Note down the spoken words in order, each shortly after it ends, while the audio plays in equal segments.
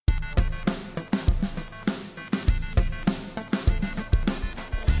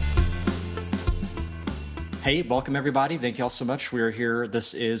Hey, welcome everybody. Thank you all so much. We are here.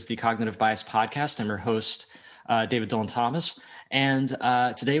 This is the Cognitive Bias Podcast. I'm your host, David Dylan Thomas. And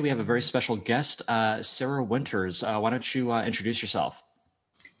today we have a very special guest, Sarah Winters. Why don't you introduce yourself?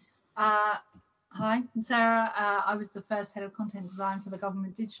 Hi, I'm Sarah. I was the first head of content design for the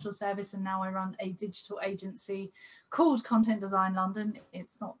Government Digital Service, and now I run a digital agency called Content Design London.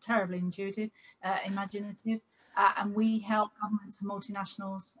 It's not terribly imaginative, and we help governments and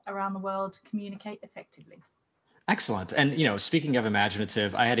multinationals around the world to communicate effectively. Excellent. And, speaking of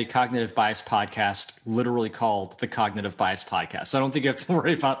imaginative, I had a cognitive bias podcast literally called the Cognitive Bias Podcast. So I don't think you have to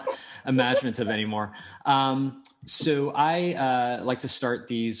worry about imaginative anymore. So I like to start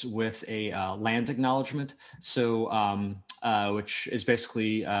these with a land acknowledgement. So which is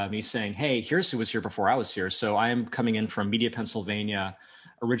basically me saying, hey, here's who was here before I was here. So I am coming in from Media, Pennsylvania,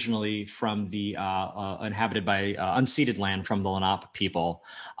 originally from the inhabited by unceded land from the Lenape people.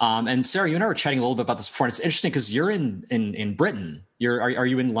 And Sarah, you and I were chatting a little bit about this before, and it's interesting because you're in Britain. Are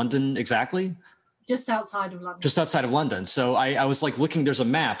you in London exactly? Just outside of London. Just outside of London. So I was like looking, there's a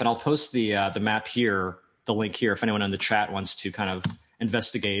map, and I'll post the map here, the link here, if anyone in the chat wants to kind of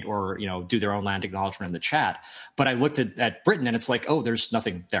investigate or, do their own land acknowledgement in the chat. But I looked at Britain and it's like, oh, there's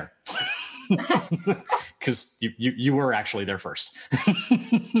nothing there. Because you were actually there first.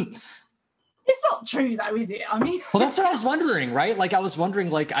 It's not true though, is it? I mean, well, that's what I was wondering, right? Like I was wondering,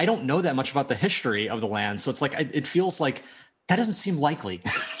 like, I don't know that much about the history of the land. So it's like, it feels like that doesn't seem likely.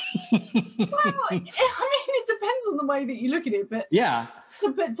 Well, I mean, it depends on the way that you look at it, but yeah.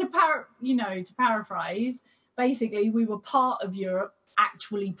 To paraphrase, basically we were part of Europe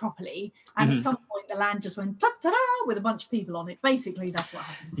actually properly, and at some point the land just went ta-da with a bunch of people on it. Basically that's what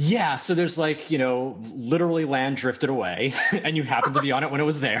happened. Yeah, so there's like, literally land drifted away and you happened to be on it when it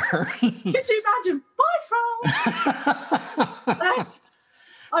was there. Could you imagine? Bye, France.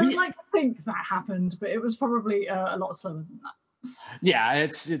 I would like to think that happened, but it was probably a lot slower than that. Yeah,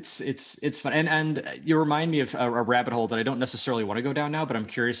 it's fun, and you remind me of a rabbit hole that I don't necessarily want to go down now, but I'm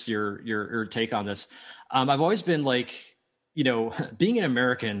curious your take on this. I've always been like, being an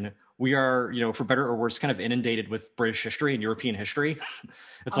American, we are, for better or worse, kind of inundated with British history and European history.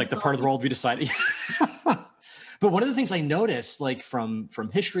 It's like the part of the world we decided. But one of the things I noticed, like from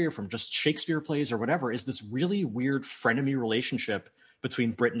history or from just Shakespeare plays or whatever, is this really weird frenemy relationship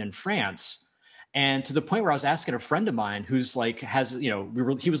between Britain and France. And to the point where I was asking a friend of mine who's like,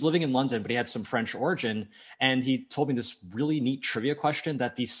 he was living in London, but he had some French origin. And he told me this really neat trivia question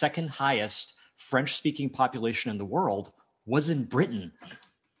that the second highest French speaking population in the world was in Britain.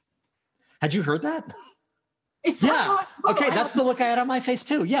 Had you heard that? Yeah. Okay. That's the look I had on my face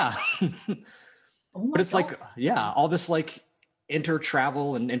too. Yeah. But it's God. Like, yeah, all this like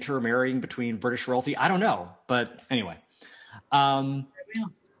inter-travel and intermarrying between British royalty. I don't know. But anyway.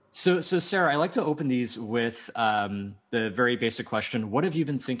 So Sarah, I like to open these with the very basic question. What have you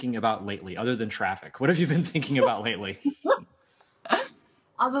been thinking about lately, other than traffic? What have you been thinking about lately?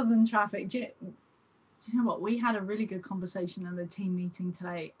 Other than traffic, do you know what? We had a really good conversation in the team meeting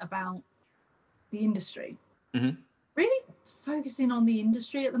today about the industry. Mm-hmm. Really focusing on the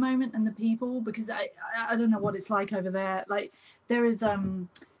industry at the moment and the people, because I don't know what it's like over there. Like there is a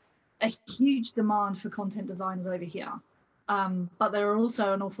huge demand for content designers over here. But there are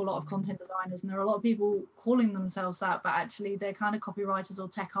also an awful lot of content designers, and there are a lot of people calling themselves that, but actually they're kind of copywriters or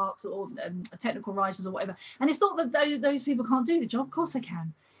tech arts or technical writers or whatever. And it's not that those people can't do the job. Of course they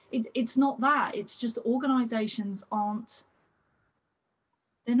can. It's not that. It's just organizations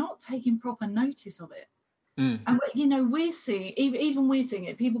they're not taking proper notice of it. And, we're seeing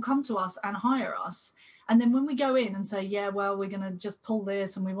it. People come to us and hire us. And then when we go in and say, yeah, well, we're going to just pull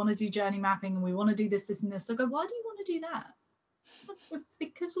this and we want to do journey mapping and we want to do this, this and this. They go, why do you want to do that?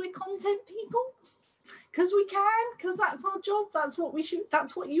 Because we're content people, because we can, because that's our job, that's what we should,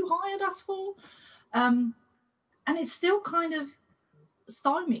 that's what you hired us for. And it's still kind of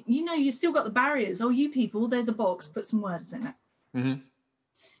stymied. You still got the barriers. Oh, you people, there's a box, put some words in it. Mm-hmm.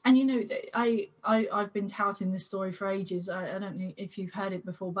 And I've been touting this story for ages. I don't know if you've heard it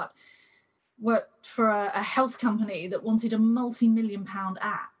before, but worked for a health company that wanted a multi-million-pound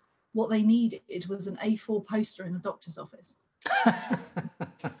app. What they needed was an A4 poster in the doctor's office. They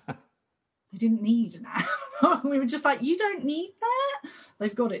didn't need an app. We were just like, you don't need that.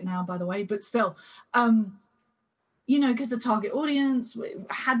 They've got it now, by the way, but still, because the target audience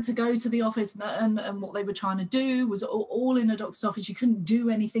had to go to the office, and what they were trying to do was all in a doctor's office. You couldn't do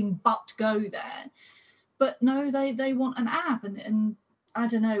anything but go there. But no, they want an app, and I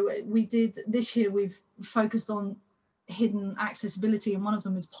don't know. We did this year. We've focused on hidden accessibility, and one of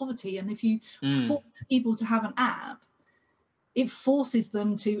them is poverty. And if you force people to have an app, it forces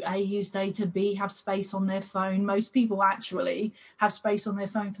them to A, use data, B, have space on their phone. Most people actually have space on their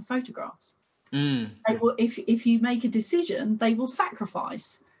phone for photographs. They will, if you make a decision, they will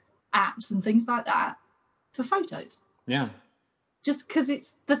sacrifice apps and things like that for photos. Yeah. Just because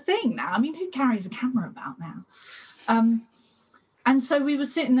it's the thing now. I mean, who carries a camera about now? And so we were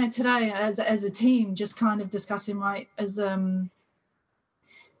sitting there today as a team, just kind of discussing, right, as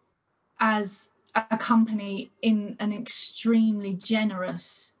a company in an extremely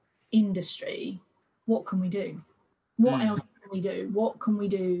generous industry, what can we do? What else can we do? What can we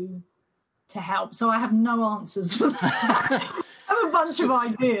do to help? So I have no answers for that. I have a bunch of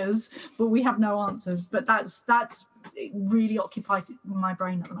ideas, but we have no answers. But that's it really occupies my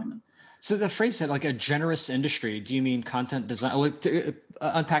brain at the moment. So the phrase said like a generous industry. Do you mean content design?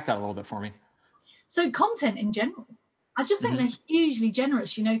 Unpack that a little bit for me. So content in general, I just think they're hugely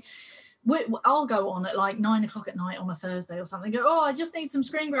generous. You know, I'll go on at like 9 o'clock at night on a Thursday or something. Go, I just need some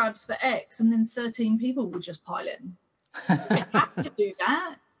screen grabs for X, and then 13 people will just pile in. You don't have to do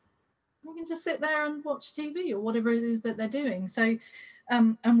that. You can just sit there and watch TV or whatever it is that they're doing. So,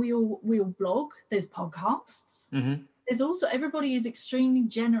 and we all blog. There's podcasts. There's also, everybody is extremely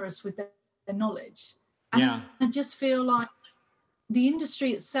generous with their knowledge. And I just feel like the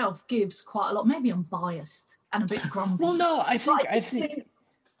industry itself gives quite a lot. Maybe I'm biased and a bit grumpy. Well, no, I think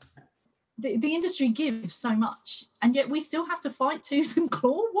the industry gives so much, and yet we still have to fight tooth and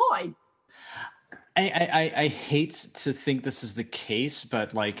claw. Why? I hate to think this is the case,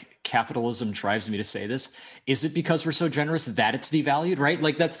 but like capitalism drives me to say this. Is it because we're so generous that it's devalued, right?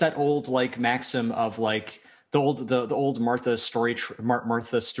 Like that's that old like maxim of like the old Martha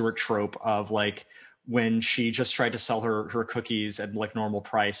Stewart trope of like when she just tried to sell her cookies at like normal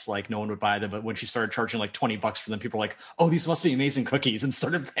price, like no one would buy them. But when she started charging like $20 for them, people were like, oh, these must be amazing cookies, and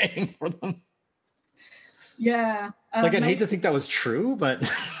started paying for them. Yeah. Like I'd hate to think that was true, but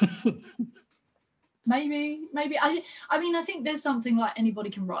maybe. I mean, I think there's something like anybody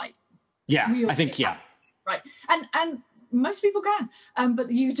can write. Yeah, I think, yeah. Right. And most people can, but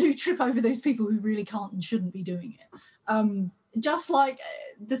you do trip over those people who really can't and shouldn't be doing it. Just like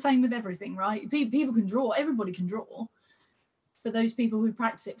the same with everything, right? People can draw. Everybody can draw. But those people who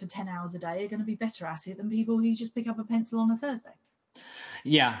practice it for 10 hours a day are going to be better at it than people who just pick up a pencil on a Thursday.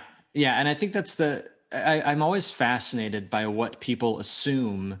 Yeah. Yeah. And I think that's I'm always fascinated by what people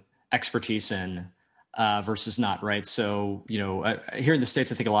assume expertise in versus not, right? So, you know, here in the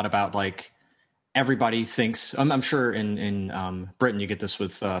States, I think a lot about like everybody thinks, I'm sure in Britain, you get this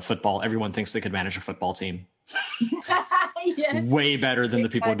with football. Everyone thinks they could manage a football team. Yes. Way better than the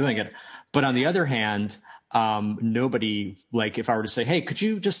people who are doing it. But on the other hand, nobody, like if I were to say, hey, could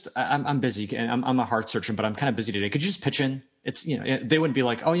you just, I'm busy and I'm a heart surgeon, but I'm kind of busy today. Could you just pitch in? It's, you know, they wouldn't be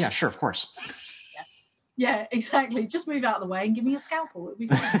like, oh yeah, sure. Of course. Yeah, exactly. Just move out of the way and give me a scalpel. It'd be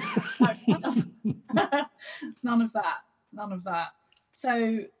fine. None of that.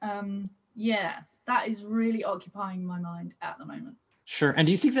 So, yeah, that is really occupying my mind at the moment. Sure. And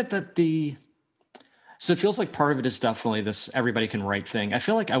do you think that so it feels like part of it is definitely this everybody can write thing. I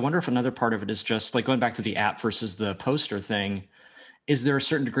feel like I wonder if another part of it is just like going back to the app versus the poster thing. Is there a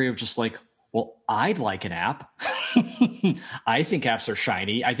certain degree of just like, well, I'd like an app. I think apps are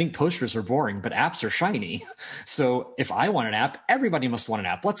shiny. I think posters are boring, but apps are shiny. So if I want an app, everybody must want an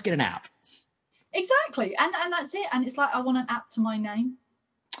app. Let's get an app. Exactly. And that's it. And it's like, I want an app to my name.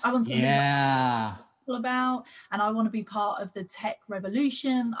 I want something about, and I want to be part of the tech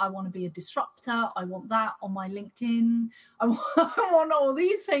revolution. I want to be a disruptor. I want that on my LinkedIn. I want all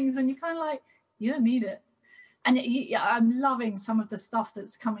these things. And you're kind of like, you don't need it. And I'm loving some of the stuff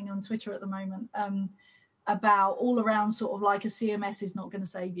that's coming on Twitter at the moment about all around sort of like a CMS is not going to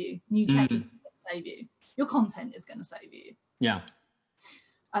save you. New tech is not going to save you. Your content is going to save you. Yeah.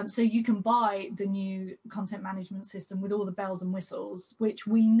 So you can buy the new content management system with all the bells and whistles, which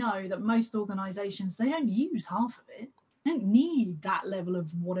we know that most organizations, they don't use half of it. They don't need that level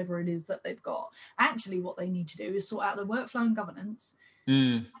of whatever it is that they've got. Actually, what they need to do is sort out their workflow and governance.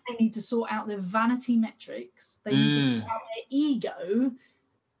 They need to sort out their vanity metrics. They need to sort out their ego,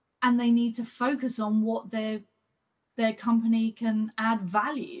 and they need to focus on what their company can add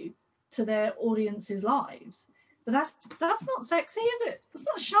value to their audience's lives. But that's not sexy, is it? It's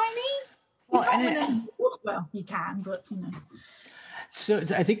not shiny. Well, you can, but you know. So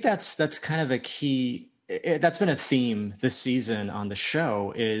I think that's kind of a key. That's been a theme this season on the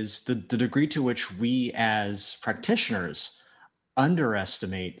show, is the degree to which we as practitioners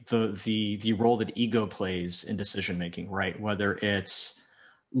underestimate the role that ego plays in decision making, right? Whether it's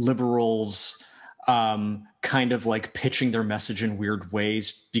liberals kind of like pitching their message in weird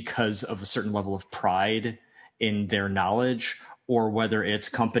ways because of a certain level of pride in their knowledge, or whether it's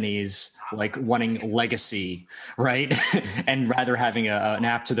companies like wanting legacy, right? And rather having an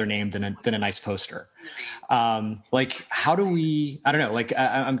app to their name than a nice poster. Like, how do we, I don't know, like,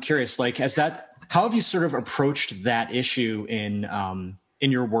 I'm curious, like, how have you sort of approached that issue in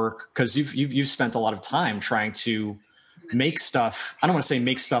your work? Cause you've spent a lot of time trying to make stuff, I don't want to say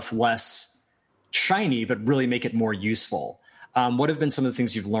make stuff less shiny, but really make it more useful. What have been some of the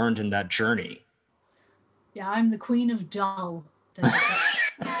things you've learned in that journey? Yeah, I'm the queen of dull. Do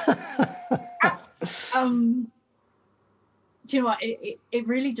you know what? It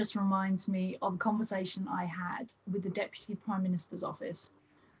really just reminds me of a conversation I had with the Deputy Prime Minister's office.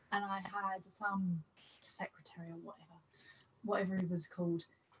 And I had some secretary or whatever he was called,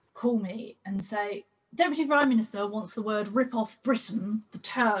 call me and say, Deputy Prime Minister wants the word rip off Britain, the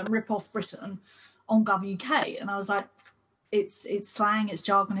term rip off Britain on Gov.uk. And I was like, it's slang, it's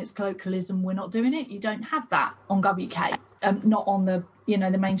jargon, it's colloquialism. We're not doing it. You don't have that on Gov.uk, not on the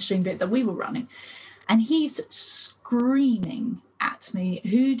mainstream bit that we were running. And he's screaming at me,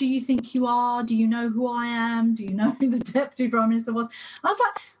 who do you think you are? Do you know who I am? Do you know who the Deputy Prime Minister was? I was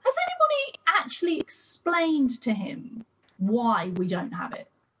like, has anybody actually explained to him why we don't have it?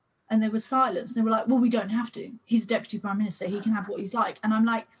 And there was silence. And they were like, well, we don't have to. He's Deputy Prime Minister. He can have what he's like. And I'm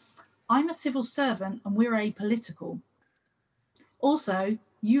like, I'm a civil servant and we're apolitical. Also,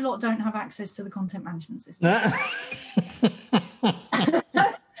 you lot don't have access to the content management system.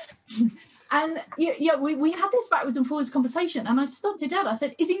 And yeah, we had this backwards and forwards conversation, and I stopped it dead. I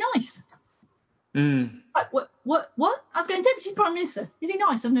said, "Is he nice?" Like, what? I was going, Deputy Prime Minister. Is he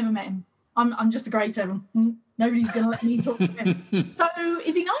nice? I've never met him. I'm just a grade 7. Nobody's going to let me talk to him. So,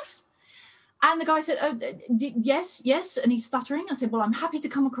 is he nice? And the guy said, "Oh, yes," and he's stuttering. I said, "Well, I'm happy to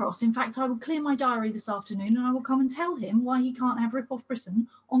come across. In fact, I will clear my diary this afternoon, and I will come and tell him why he can't have Rip Off Britain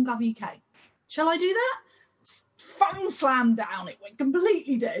on Gov.uk. Shall I do that?" Phone slammed down. It went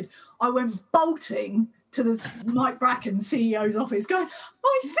completely dead. I went bolting to the Mike Bracken CEO's office going,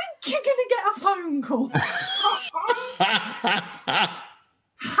 I think you're going to get a phone call.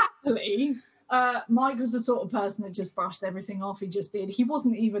 Happily, Mike was the sort of person that just brushed everything off. He just did. He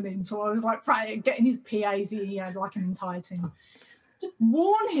wasn't even in, so I was like getting his PAs. He had like an entire team. Just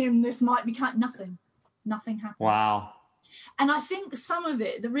warn him this might be nothing. Nothing happened. Wow. And I think some of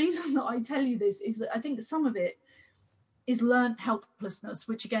it, the reason that I tell you this is that I think some of it is learned helplessness,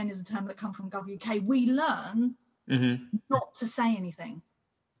 which again is a term that comes from Gov.uk. We learn not to say anything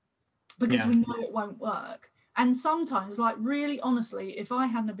because we know it won't work. And sometimes, like really honestly, if I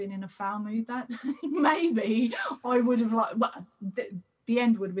hadn't been in a foul mood that day, maybe I would have the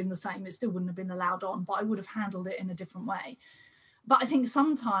end would have been the same. It still wouldn't have been allowed on, but I would have handled it in a different way. But I think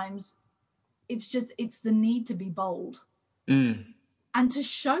sometimes it's the need to be bold. And to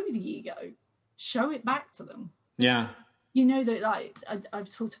show the ego, show it back to them. Yeah. You know that like I've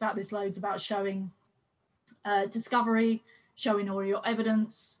talked about this loads about showing discovery, showing all your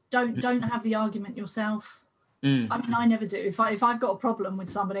evidence. Don't have the argument yourself. I mean, I never do. If I've got a problem with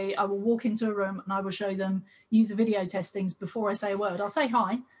somebody, I will walk into a room and I will show them user video testings before I say a word. I'll say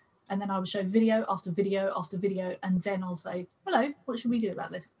hi, and then I will show video after video after video, and then I'll say, hello, what should we do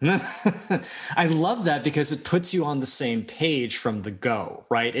about this? I love that because it puts you on the same page from the go,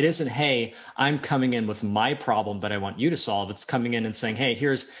 right? It isn't, hey, I'm coming in with my problem that I want you to solve. It's coming in and saying, hey,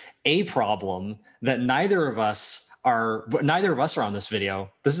 here's a problem that neither of us are on this video.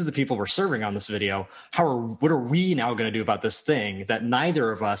 This is the people we're serving on this video. What are we now going to do about this thing that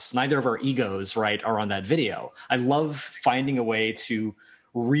neither of our egos, right, are on that video? I love finding a way to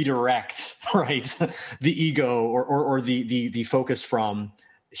redirect, right, the ego or the focus from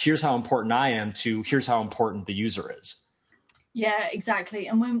here's how important I am to here's how important the user is. Yeah, exactly.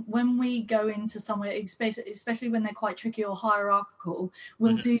 And when we go into somewhere, especially when they're quite tricky or hierarchical,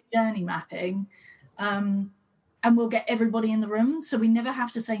 we'll do journey mapping, and we'll get everybody in the room, so we never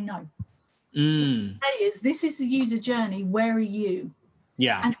have to say no. This is the user journey. Where are you?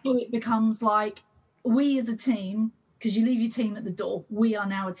 Yeah. And so it becomes like we as a team. Because you leave your team at the door. We are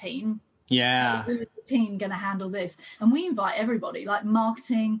now a team. Yeah. We're the team going to handle this. And we invite everybody, like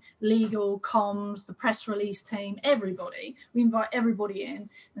marketing, legal, comms, the press release team, everybody. We invite everybody in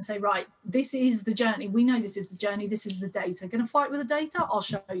and say, right, this is the journey. We know this is the journey. This is the data. Going to fight with the data? I'll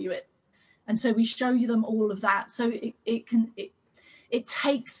show you it. And so we show you them all of that. So it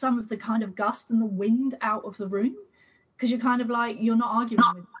takes some of the kind of gust and the wind out of the room, because you're kind of like, you're not arguing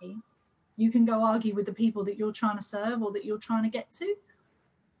with me. You can go argue with the people that you're trying to serve or that you're trying to get to.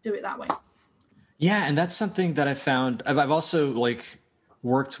 Do it that way. Yeah, and that's something that I found. I've also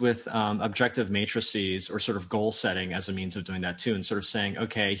worked with objective matrices or sort of goal setting as a means of doing that too, and sort of saying,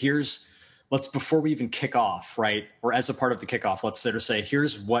 okay, here's let's, before we even kick off, right? Or as a part of the kickoff, let's sort of say,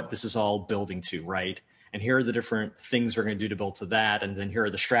 here's what this is all building to, right? And here are the different things we're going to do to build to that. And then here are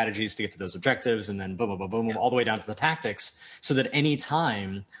the strategies to get to those objectives. And then boom, boom, boom, boom, boom, all the way down to the tactics. So that any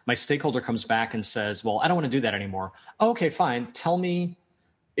time my stakeholder comes back and says, well, I don't want to do that anymore. Okay, fine. Tell me,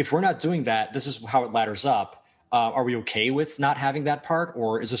 if we're not doing that, this is how it ladders up. Are we okay with not having that part?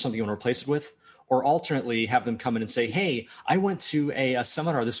 Or is there something you want to replace it with? Or alternately, have them come in and say, hey, I went to a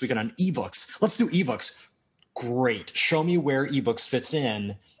seminar this weekend on ebooks. Let's do ebooks. Great. Show me where ebooks fits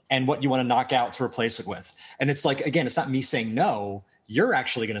in and what you want to knock out to replace it with. And it's like, again, it's not me saying no. You're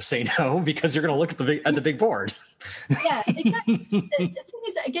actually going to say no because you're going to look at the big board. Yeah, exactly. The thing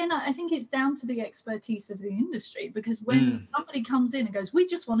is, again, I think it's down to the expertise of the industry, because when somebody comes in and goes, we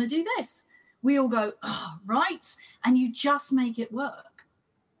just want to do this, we all go, oh, right. And you just make it work.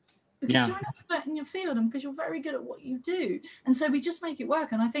 Because you're an expert in your field and because you're very good at what you do. And so we just make it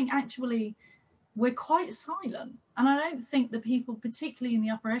work. And I think actually we're quite silent. And I don't think the people, particularly in the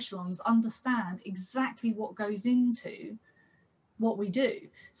upper echelons, understand exactly what goes into what we do.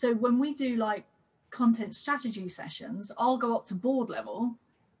 So when we do like content strategy sessions, I'll go up to board level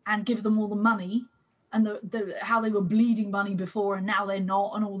and give them all the money and the how they were bleeding money before and now they're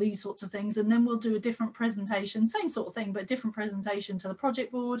not, and all these sorts of things. And then we'll do a different presentation, same sort of thing, but different presentation to the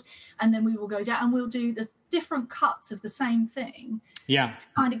project board. And then we will go down and we'll do the different cuts of the same thing. To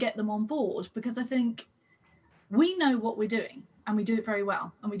kind of get them on board, because I think we know what we're doing and we do it very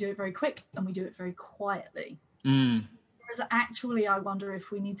well and we do it very quick and we do it very quietly. Whereas actually, I wonder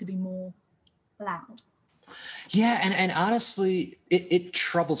if we need to be more loud. Yeah. And honestly, it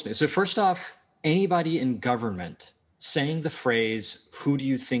troubles me. So first off, anybody in government saying the phrase, who do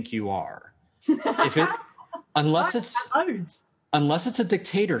you think you are? Unless it's a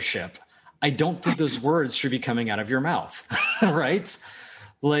dictatorship, I don't think those words should be coming out of your mouth, right?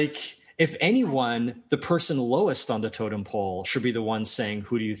 Like, if anyone, the person lowest on the totem pole should be the one saying,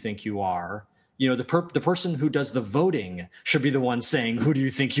 who do you think you are? You know, the person who does the voting should be the one saying, who do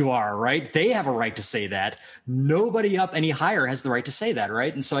you think you are, right? They have a right to say that. Nobody up any higher has the right to say that,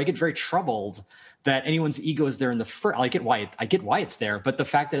 right? And so I get very troubled that anyone's ego is there in the first. I get why it's there, but the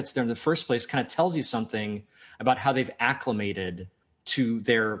fact that it's there in the first place kind of tells you something about how they've acclimated to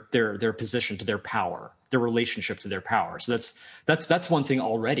their position, to their power, their relationship to their power. So that's one thing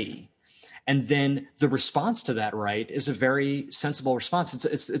already. And then the response to that, right, is a very sensible response.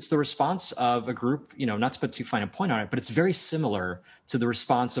 It's the response of a group, you know, not to put too fine a point on it, but it's very similar to the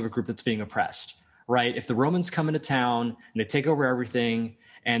response of a group that's being oppressed, right? If the Romans come into town and they take over everything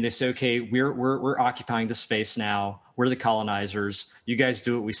and they say, okay, we're occupying the space now, we're the colonizers, you guys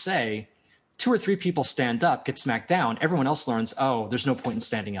do what we say, 2 or 3 people stand up, get smacked down, everyone else learns, oh, there's no point in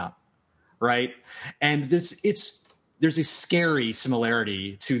standing up, right? And there's a scary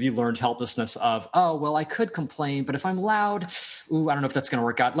similarity to the learned helplessness of, oh, well, I could complain, but if I'm loud, ooh, I don't know if that's going to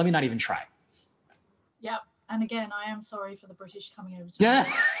work out. Let me not even try. Yeah. And again, I am sorry for the British coming over to me.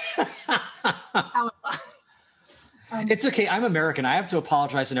 However, it's okay. I'm American. I have to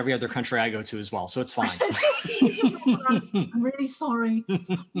apologize in every other country I go to as well. So it's fine. I'm really sorry.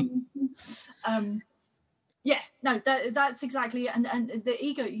 Yeah, no, that's exactly. And the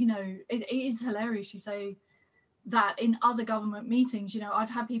ego, you know, it is hilarious. You say that in other government meetings, you know, I've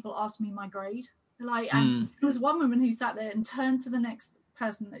had people ask me my grade. Like, and there was one woman who sat there and turned to the next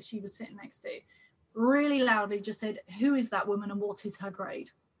person that she was sitting next to, really loudly just said, who is that woman and what is her grade?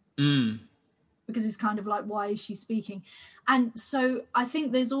 Because it's kind of like, why is she speaking? And so I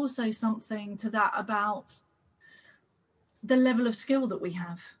think there's also something to that about the level of skill that we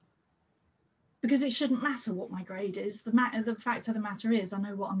have. Because it shouldn't matter what my grade is. The fact of the matter is, I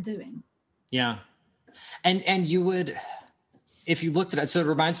know what I'm doing. Yeah. And you would, if you looked at it, so it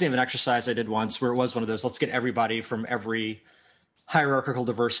reminds me of an exercise I did once where it was one of those, let's get everybody from every hierarchical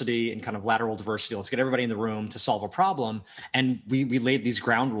diversity and kind of lateral diversity, let's get everybody in the room to solve a problem. And we laid these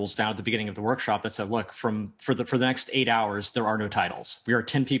ground rules down at the beginning of the workshop that said, look, for the next 8 hours, there are no titles. We are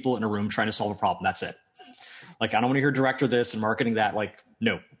 10 people in a room trying to solve a problem. That's it. Like, I don't want to hear director this and marketing that. Like,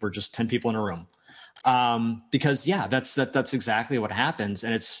 no, we're just 10 people in a room. Because that's exactly what happens.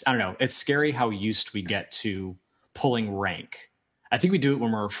 And I don't know, it's scary how used we get to pulling rank. I think we do it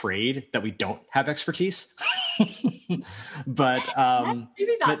when we're afraid that we don't have expertise. But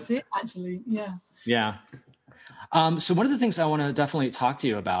maybe that's it, actually. Yeah. Yeah. So one of the things I want to definitely talk to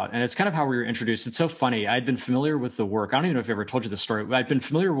you about, and it's kind of how we were introduced. It's so funny. I'd been familiar with the work. I don't even know if I ever told you the story. I've been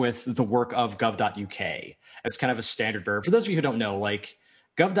familiar with the work of gov.uk as kind of a standard bearer. For those of you who don't know, like,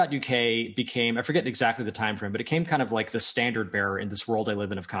 gov.uk became, I forget exactly the time frame, but it became kind of like the standard bearer in this world I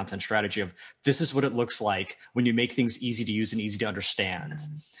live in of content strategy of this is what it looks like when you make things easy to use and easy to understand.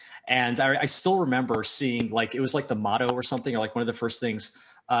 And I still remember seeing, like, it was like the motto or something, or like one of the first things,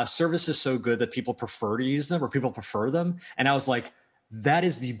 service is so good that people prefer to use them, or people prefer them. And I was like, that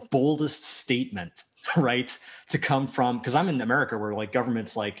is the boldest statement, right? To come from, because I'm in America where like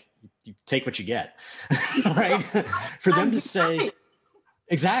government's like, you take what you get, right? For them to say,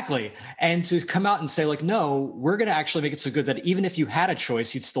 exactly. And to come out and say like, no, we're going to actually make it so good that even if you had a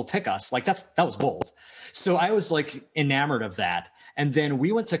choice, you'd still pick us. Like that was bold. So I was like enamored of that. And then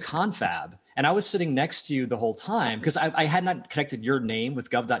we went to Confab and I was sitting next to you the whole time because I had not connected your name with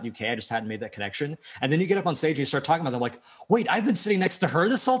gov.uk. I just hadn't made that connection. And then you get up on stage and you start talking about them like, wait, I've been sitting next to her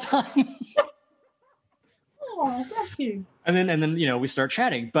this whole time. Oh, thank you. And then, you know, we start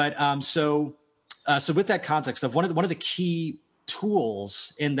chatting. But so with that context of one of the key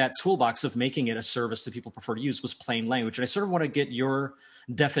tools in that toolbox of making it a service that people prefer to use was plain language. And I sort of want to get your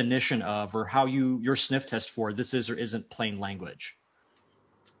definition of, or how your sniff test for this is or isn't plain language.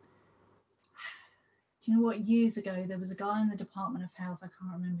 Do you know what? Years ago, there was a guy in the Department of Health. I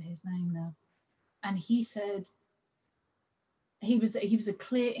can't remember his name now. And he said he was a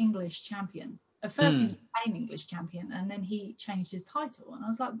clear English champion. At first, he was a plain English champion, and then he changed his title. And I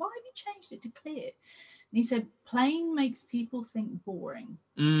was like, why have you changed it to clear? And he said, plain makes people think boring.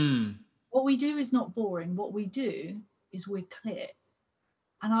 What we do is not boring. What we do is we're clear.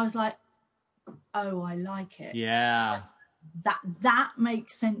 And I was like, oh, I like it. Yeah. That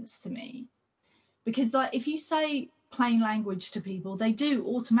makes sense to me. Because like if you say plain language to people, they do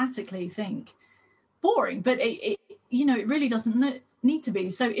automatically think boring. But it you know, it really doesn't need to be.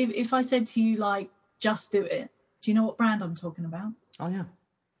 So if I said to you, like, just do it, do you know what brand I'm talking about? Oh, yeah.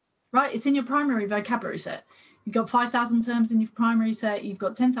 Right? It's in your primary vocabulary set. You've got 5,000 terms in your primary set. You've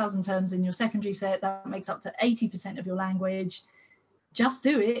got 10,000 terms in your secondary set. That makes up to 80% of your language. Just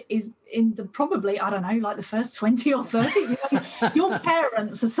do it is in the probably, I don't know, like the first 20 or 30. You know, your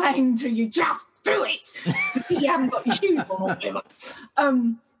parents are saying to you, just do it. You haven't got your shoes on or whatever.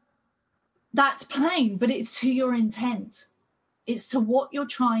 That's plain, but it's to your intent. It's to what you're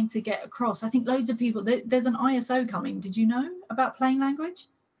trying to get across. I think loads of people, there's an ISO coming. Did you know about plain language?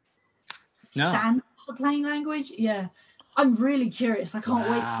 No. Stand for plain language? Yeah. I'm really curious. I can't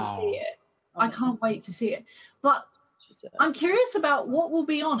wait to see it. I can't wait to see it. But I'm curious about what will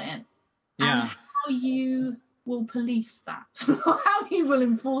be on it and how you will police that, how you will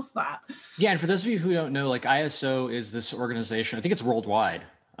enforce that. Yeah, and for those of you who don't know, like ISO is this organization, I think it's worldwide.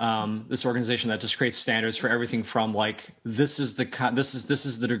 This organization that just creates standards for everything from like this is the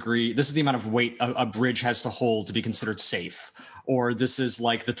degree, this is the amount of weight a bridge has to hold to be considered safe, or this is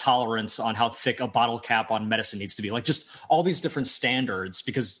like the tolerance on how thick a bottle cap on medicine needs to be, like just all these different standards,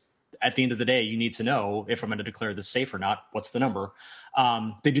 because at the end of the day, you need to know if I'm going to declare this safe or not, what's the number?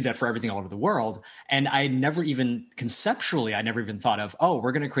 They do that for everything all over the world. And I never even thought of, oh,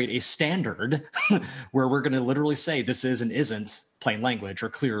 we're going to create a standard where we're going to literally say this is and isn't plain language or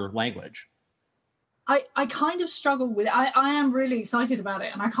clear language. I kind of struggle with it. I am really excited about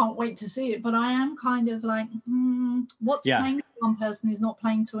it and I can't wait to see it, but I am kind of like, what's plain to one person is not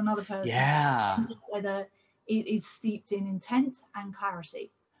plain to another person. Yeah. Whether it is steeped in intent and clarity.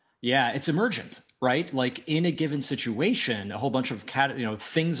 Yeah, it's emergent, right? Like in a given situation, a whole bunch of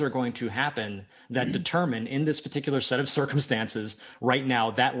things are going to happen that determine in this particular set of circumstances, right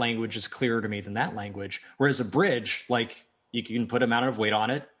now, that language is clearer to me than that language. Whereas a bridge, like you can put amount of weight on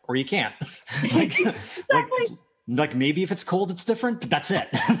it or you can't. like maybe if it's cold, it's different, but that's it.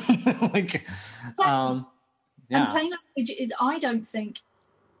 And plain language is, I don't think,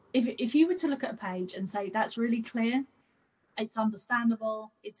 if you were to look at a page and say, that's really clear, it's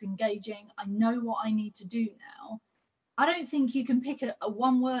understandable, it's engaging, I know what I need to do now, I don't think you can pick a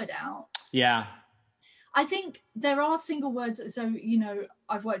one word out. Yeah. I think there are single words. So,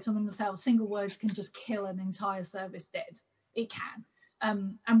 I've worked on them myself. Single words can just kill an entire service dead. It can.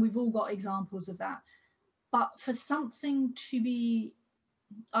 And we've all got examples of that. But for something to be,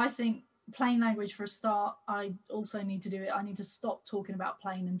 I think, plain language for a start, I also need to do it. I need to stop talking about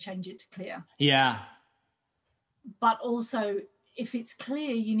plain and change it to clear. Yeah. But also, if it's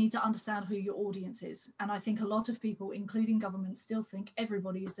clear, you need to understand who your audience is. And I think a lot of people, including government, still think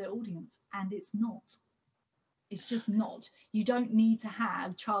everybody is their audience. And it's not. It's just not. You don't need to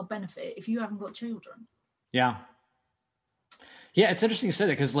have child benefit if you haven't got children. Yeah. Yeah, it's interesting you say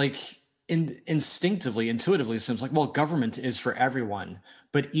that because, like, intuitively, it seems like, well, government is for everyone,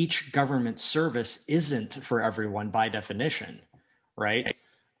 but each government service isn't for everyone by definition, right?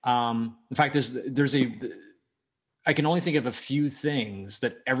 In fact, I can only think of a few things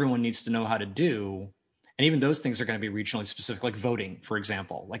that everyone needs to know how to do, And even those things are going to be regionally specific, like voting, for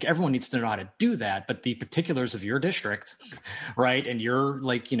example. Like everyone needs to know how to do that, but the particulars of your district, right? And your,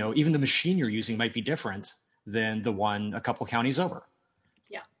 like, even the machine you're using might be different than the one a couple counties over.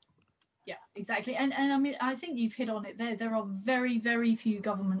 Yeah, exactly. And I mean, I think you've hit on it there. There are very, very few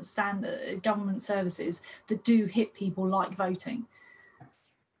government services that do hit people like voting.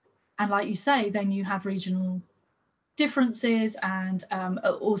 And like you say, then you have regional differences and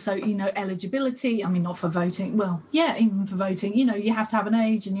also, eligibility. I mean, not for voting. Well, yeah, even for voting, you have to have an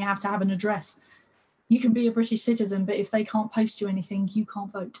age and you have to have an address. You can be a British citizen, but if they can't post you anything, you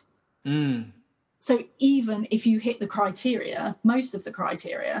can't vote. So even if you hit the criteria, most of the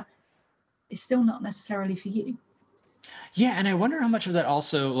criteria, it's still not necessarily for you. Yeah, and I wonder how much of that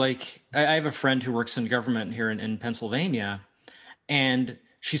also, like, I have a friend who works in government here in Pennsylvania, and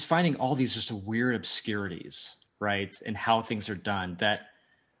she's finding all these just weird obscurities, right, in how things are done that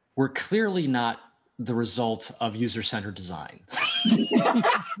were clearly not the result of user-centered design,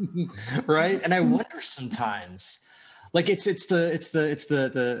 right? And I wonder sometimes, like it's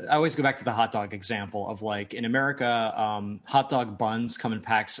the I always go back to the hot dog example of, like, in America, hot dog buns come in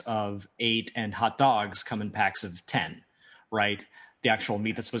packs of 8 and hot dogs come in packs of 10, right? The actual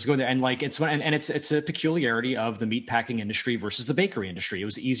meat that's supposed to go there. And like it's a peculiarity of the meat packing industry versus the bakery industry. It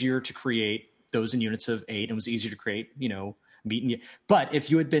was easier to create those in units of 8, and it was easier to create, meat. But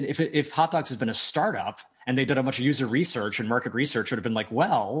if hot dogs had been a startup and they did a bunch of user research and market research, it would have been like,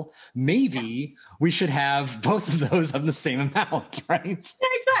 well, maybe we should have both of those on the same amount, right?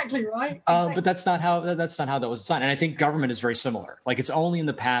 Exactly, right. Exactly. But that's not how that was designed. And I think government is very similar. Like, it's only in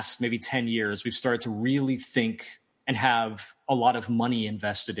the past maybe 10 years we've started to really think and have a lot of money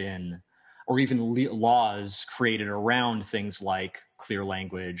invested in, or even laws created around things like clear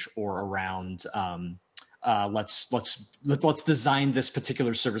language, or around let's design this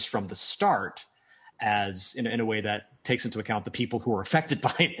particular service from the start as in a way that takes into account the people who are affected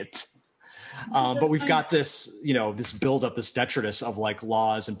by it. But we've got this, this buildup, this detritus of like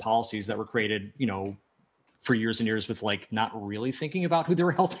laws and policies that were created, for years and years with like not really thinking about who they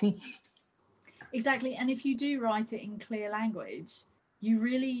were helping. Exactly. And if you do write it in clear language, you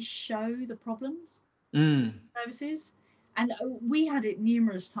really show the problems, services. And we had it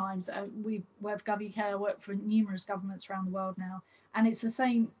numerous times. We work for GovUK, I work for numerous governments around the world now. And it's the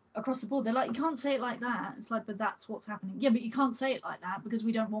same across the board. They're like, you can't say it like that. It's like, but that's what's happening. Yeah, but you can't say it like that because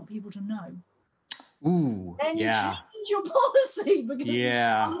we don't want people to know. Ooh, then you change your policy, because it's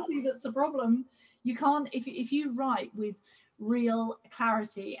the policy that's the problem. You can't, if you write with real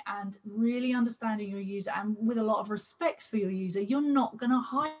clarity and really understanding your user and with a lot of respect for your user, you're not going to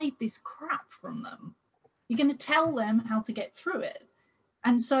hide this crap from them. You're going to tell them how to get through it.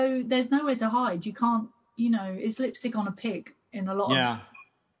 And so there's nowhere to hide. You can't, it's lipstick on a pig in a lot of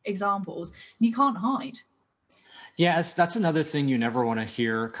examples. You can't hide. Yeah, that's another thing you never want to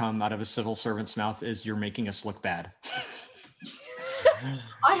hear come out of a civil servant's mouth is, you're making us look bad.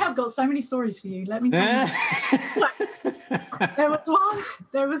 I have got so many stories for you. Let me tell you. There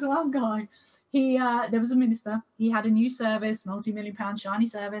was one guy. There was a minister. He had a new service, multi-million-pound shiny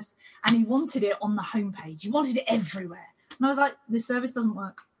service, and he wanted it on the homepage. He wanted it everywhere. And I was like, this service doesn't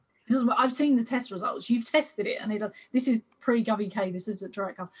work. It doesn't work. I've seen the test results. You've tested it, and this is pre-GovUK. This is at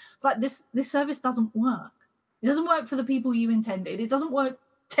DirectGov. It's like this service doesn't work. It doesn't work for the people you intended. It doesn't work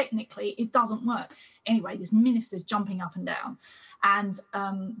technically. It doesn't work. Anyway, this minister's jumping up and down, and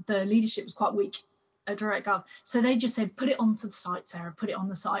the leadership was quite weak at DirectGov. So they just said, put it onto the site, Sarah, put it on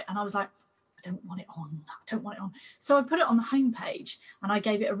the site. And I was like, I don't want it on. So I put it on the homepage, and I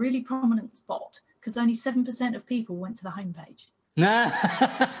gave it a really prominent spot because only 7% of people went to the homepage.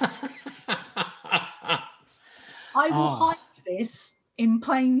 I will hide this in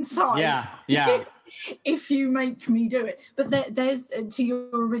plain sight. Yeah. If you make me do it. But there's, to your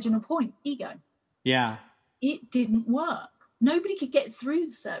original point, ego. Yeah. It didn't work. Nobody could get through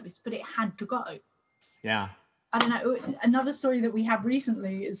the service, but it had to go. Yeah. I don't know. Another story that we had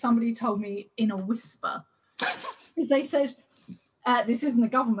recently is somebody told me in a whisper. Because they said, this isn't the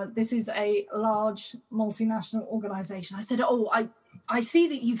government, this is a large multinational organisation. I said, I see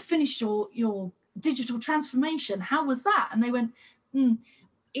that you've finished your digital transformation. How was that? And they went,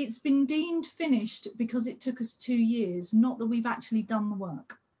 it's been deemed finished because it took us 2 years, not that we've actually done the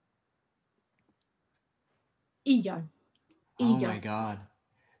work. Ego. Oh my God.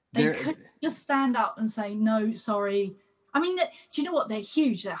 They could just stand up and say, no, sorry. I mean, do you know what? They're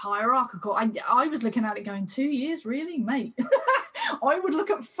huge. They're hierarchical. I was looking at it going, 2 years? Really, mate? I would look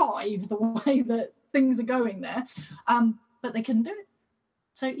at 5 the way that things are going there. But they couldn't do it.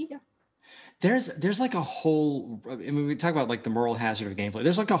 So ego. There's like a whole, I mean, we talk about like the moral hazard of gameplay.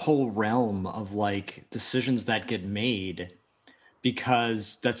 There's like a whole realm of like decisions that get made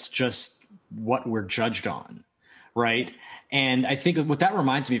because that's just what we're judged on, right? And I think what that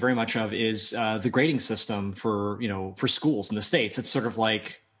reminds me very much of is the grading system for, you know, for schools in the States. It's sort of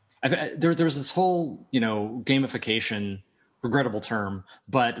like there was this whole, you know, gamification, regrettable term,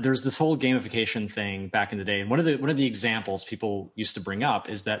 but there's this whole gamification thing back in the day. And one of the examples people used to bring up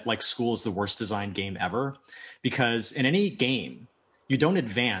is that like school is the worst designed game ever, because in any game, you don't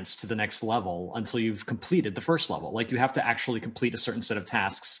advance to the next level until you've completed the first level. Like you have to actually complete a certain set of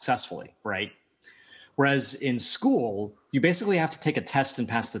tasks successfully, right? Whereas in school, you basically have to take a test and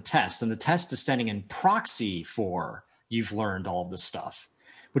pass the test. And the test is standing in proxy for you've learned all of this stuff,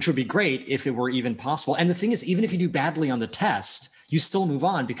 which would be great if it were even possible. And the thing is, even if you do badly on the test, you still move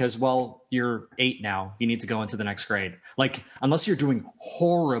on because, well, you're 8 now. You need to go into the next grade. Like, unless you're doing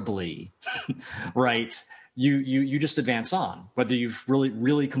horribly, right, you just advance on, whether you've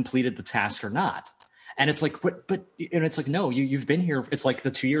really completed the task or not. And it's like, but and it's like, no, you've been here. It's like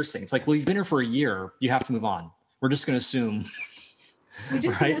the 2 years thing. It's like, well, you've been here for a year. You have to move on. We're just going to assume. We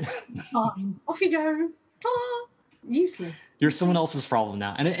just right? Fine. Off you go. Ta-da. Useless. You're someone else's problem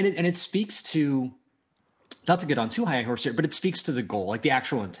now. And it speaks to, not to get on too high a horse here, but it speaks to the goal, like the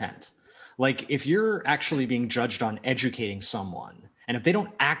actual intent. Like if you're actually being judged on educating someone, and if they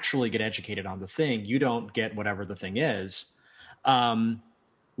don't actually get educated on the thing, you don't get whatever the thing is.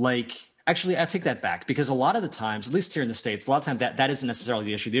 Actually, I take that back, because a lot of the times, at least here in the States, a lot of times that isn't necessarily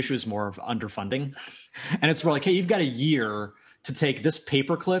the issue. The issue is more of underfunding. And it's more like, hey, you've got a year to take this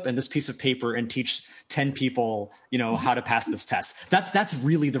paper clip and this piece of paper and teach 10 people, you know, how to pass this test. That's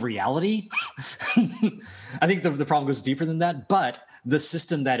really the reality. I think the problem goes deeper than that, but the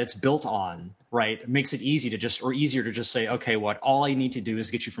system that it's built on, right, makes it easier to just say, okay, all I need to do is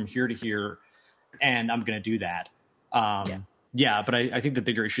get you from here to here, and I'm going to do that. Yeah, but I think the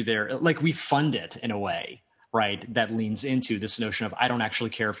bigger issue there, like we fund it in a way, right, that leans into this notion of I don't actually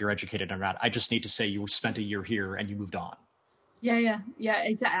care if you're educated or not. I just need to say you spent a year here and you moved on. Yeah,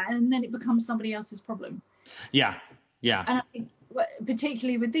 exactly. And then it becomes somebody else's problem. Yeah. And I think,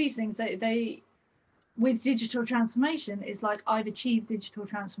 particularly with these things, they with digital transformation, it's like I've achieved digital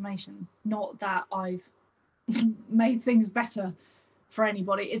transformation, not that I've made things better for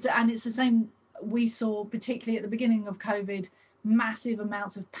anybody. It's the same. We saw, particularly at the beginning of COVID, massive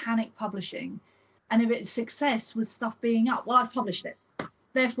amounts of panic publishing, and if its success was stuff being up, well, I've published it,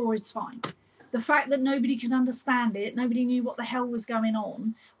 therefore it's fine. The fact that nobody could understand it, nobody knew what the hell was going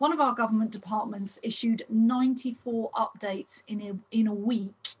on. One of our government departments issued 94 updates in a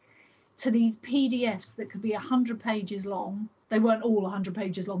week to these PDFs that could be 100 pages long. They weren't all 100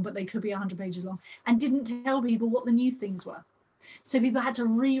 pages long, but they could be 100 pages long, and didn't tell people what the new things were. So people had to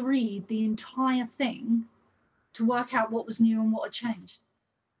reread the entire thing to work out what was new and what had changed.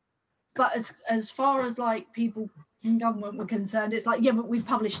 But as far as like people in government were concerned, it's like, yeah, but we've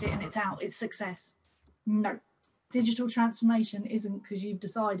published it and it's out, it's success. No, digital transformation isn't because you've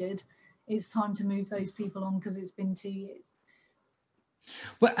decided it's time to move those people on because it's been 2 years.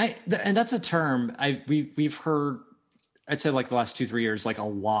 Well, and that's a term we've heard, I'd say like the last 2-3 years, like a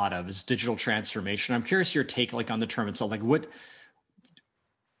lot of is digital transformation. I'm curious your take like on the term itself. Like what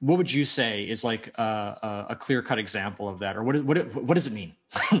would you say is like a clear-cut example of that? Or what does it mean?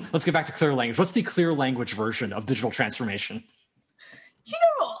 Let's get back to clear language. What's the clear language version of digital transformation? Do you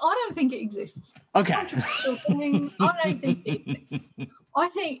know what? I don't think it exists. Okay. I don't think it exists. I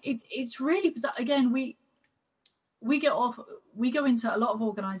think it's really bizarre. Again, we go into a lot of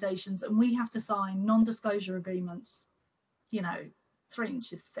organizations and we have to sign non-disclosure agreements, 3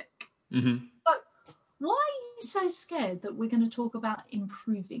 inches thick. Mm-hmm. But why are you so scared that we're going to talk about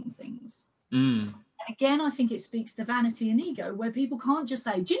improving things? And again, I think it speaks to vanity and ego, where people can't just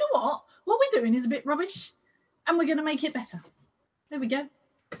say, do you know what we're doing is a bit rubbish and we're going to make it better. There we go.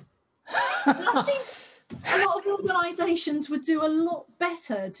 I think a lot of organizations would do a lot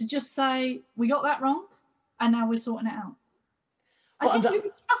better to just say, we got that wrong and now we're sorting it out. I think it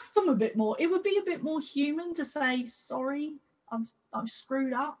would trust them a bit more. It would be a bit more human to say, sorry, I've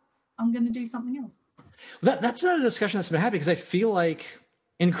screwed up. I'm going to do something else. That's not a discussion that's been happening, because I feel like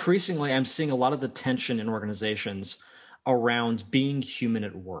increasingly I'm seeing a lot of the tension in organizations around being human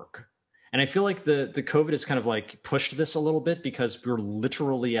at work. And I feel like the COVID has kind of like pushed this a little bit because we're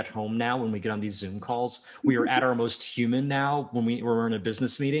literally at home now when we get on these Zoom calls. We are at our most human now when we're in a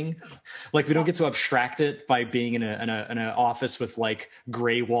business meeting. Like we don't get to abstract it by being in an office with like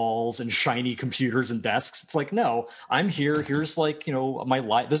gray walls and shiny computers and desks. It's like, no, I'm here. Here's like, you know,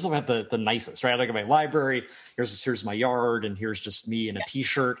 this is like the nicest, right? I look at my library. Here's my yard, and here's just me in a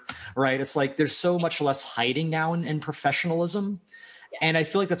t-shirt, right? It's like there's so much less hiding now in professionalism. And I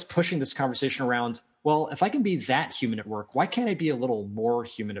feel like that's pushing this conversation around, well, if I can be that human at work, why can't I be a little more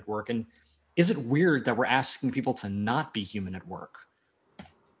human at work? And is it weird that we're asking people to not be human at work?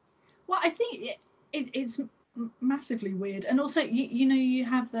 Well, I think it's massively weird. And also, you know, you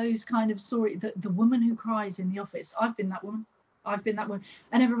have those kind of story, the woman who cries in the office. I've been that woman.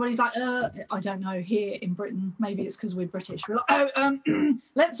 And everybody's like, I don't know, here in Britain, maybe it's because we're British. We're like,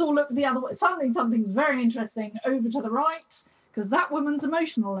 let's all look the other way. Something's very interesting over to the right, because that woman's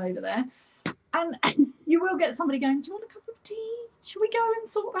emotional over there. And you will get somebody going, do you want a cup of tea? Should we go and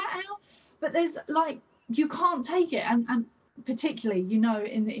sort that out? But there's like, you can't take it. And particularly, you know,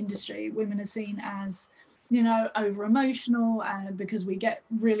 in the industry, women are seen as, you know, over emotional, because we get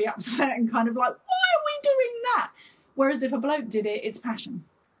really upset and kind of like, why are we doing that? Whereas if a bloke did it, it's passion.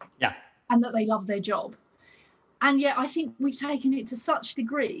 Yeah. And that they love their job. And yet I think we've taken it to such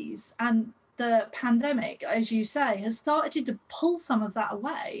degrees, and the pandemic, as you say, has started to pull some of that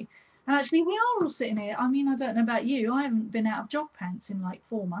away. And actually, we are all sitting here. I mean, I don't know about you. I haven't been out of jog pants in like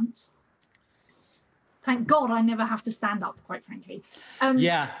 4 months. Thank God I never have to stand up, quite frankly.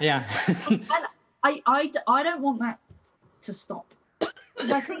 Yeah. And I don't want that to stop.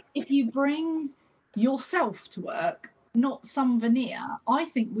 Because I think if you bring yourself to work, not some veneer, I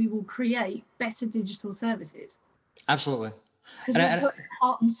think we will create better digital services. Absolutely. Because we'll put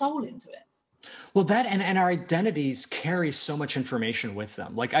heart and soul into it. Well, that and our identities carry so much information with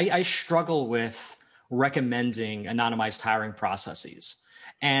them. Like I struggle with recommending anonymized hiring processes.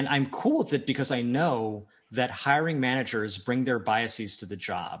 And I'm cool with it because I know that hiring managers bring their biases to the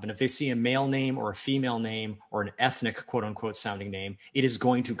job. And if they see a male name or a female name or an ethnic, quote unquote, sounding name, it is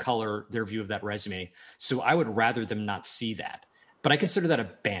going to color their view of that resume. So I would rather them not see that. But I consider that a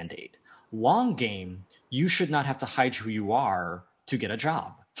Band-Aid. Long game, you should not have to hide who you are to get a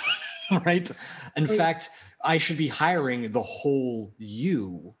job. Right? In fact, I should be hiring the whole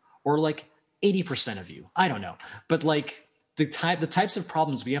you, or like 80% of you. I don't know. But like the types of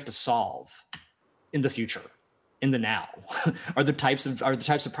problems we have to solve in the future, in the now, are the types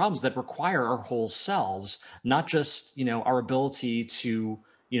of problems that require our whole selves, not just, you know, our ability to,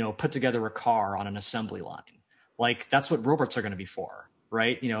 you know, put together a car on an assembly line. Like that's what robots are going to be for,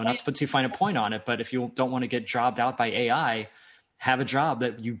 right? You know, not to put too fine a point on it, but if you don't want to get jobbed out by AI, have a job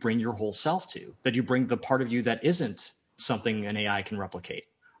that you bring your whole self to, that you bring the part of you that isn't something an AI can replicate,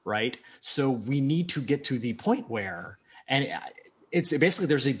 right? So we need to get to the point where, and it's basically,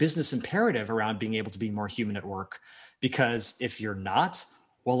 there's a business imperative around being able to be more human at work, because if you're not,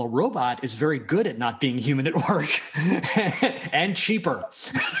 well, a robot is very good at not being human at work and cheaper.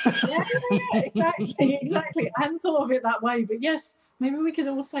 Yeah, exactly. I hadn't thought of it that way, but yes, maybe we could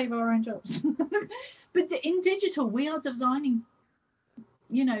all save our own jobs. But in digital, we are designing,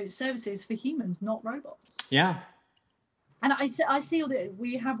 you know, services for humans, not robots. Yeah. And I see all that.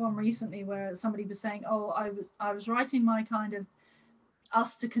 We have one recently where somebody was saying, oh, I was writing my kind of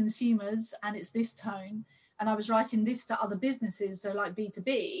us to consumers, and it's this tone, and I was writing this to other businesses, so like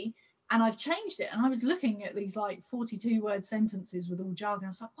B2B, and I've changed it. And I was looking at these like 42-word sentences with all jargon. I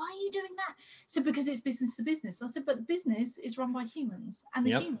was like, why are you doing that? So because it's business to business. I said, but the business is run by humans, and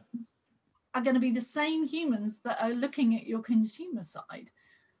the humans are going to be the same humans that are looking at your consumer side.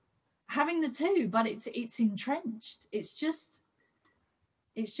 Having the two, but it's entrenched. It's just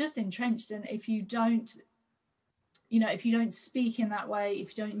entrenched. And if you don't, you know, if you don't speak in that way,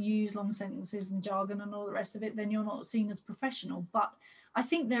 if you don't use long sentences and jargon and all the rest of it, then you're not seen as professional. But I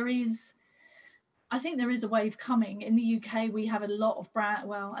think there is a wave coming. In the UK, we have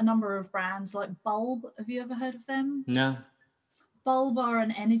a number of brands like Bulb. Have you ever heard of them? No. Bulb are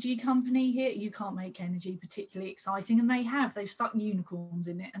an energy company here. You can't make energy particularly exciting, and they've stuck unicorns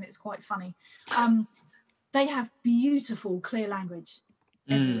in it, and it's quite funny. They have beautiful, clear language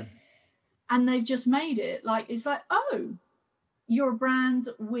everywhere. And they've just made it like, it's like, oh, you're a brand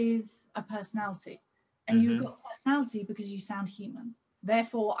with a personality, and you've got personality because you sound human.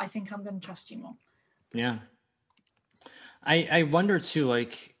 Therefore, I think I'm going to trust you more. Yeah. I wonder too,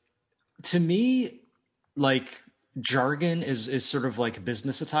 like, to me, like, jargon is sort of like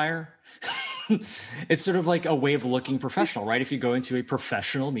business attire. It's sort of like a way of looking professional, right? If you go into a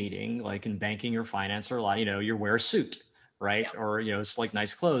professional meeting, like in banking or finance or a lot, you know, you wear a suit, right? Or, it's like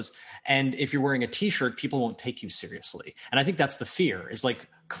nice clothes. And if you're wearing a t-shirt, people won't take you seriously. And I think that's the fear, is like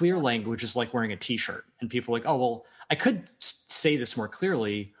clear language is like wearing a t-shirt, and people are like, oh, well, I could say this more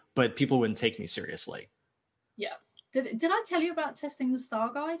clearly, but people wouldn't take me seriously. Yeah. Did I tell you about testing the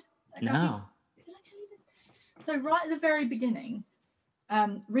star guide? No. Did I tell you this? So right at the very beginning,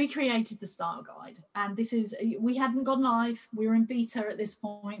 recreated the star guide. And we hadn't gone live. We were in beta at this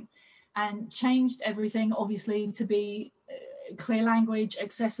point, and changed everything, obviously, to be clear language,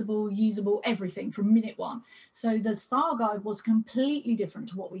 accessible, usable, everything from minute one. So the star guide was completely different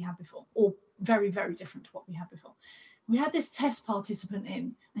to what we had before, or very, very different to what we had before. We had this test participant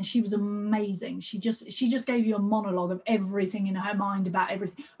in, and she was amazing. She just gave you a monologue of everything in her mind about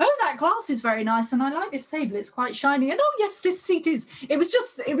everything. Oh, that glass is very nice, and I like this table. It's quite shiny. And oh yes, this seat is. It was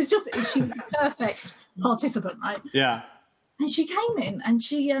just she was a perfect participant, right? Yeah. And she came in, and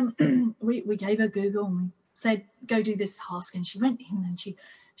she we gave her Google, and we said, go do this task. And she went in, and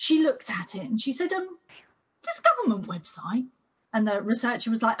she looked at it, and she said, this government website. And the researcher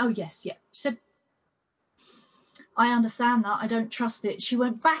was like, oh yes, yeah. She said, I understand that. I don't trust it. She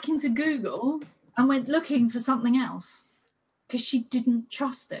went back into Google and went looking for something else because she didn't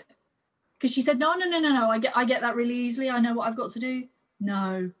trust it. Because she said, no. I get that really easily. I know what I've got to do.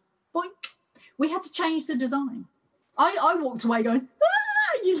 No. Boink. We had to change the design. I walked away going,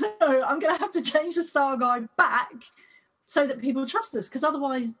 I'm going to have to change the star guide back so that people trust us, because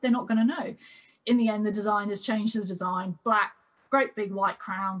otherwise they're not going to know. In the end, the designers changed the design. Black, great big white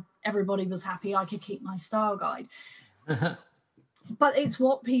crown. Everybody was happy. I could keep my star guide. But it's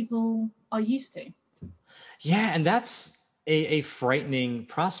what people are used to. Yeah, and that's a frightening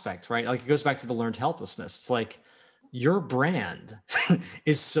prospect, right? Like, it goes back to the learned helplessness. It's like your brand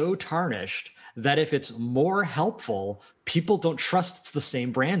is so tarnished that if it's more helpful, people don't trust it's the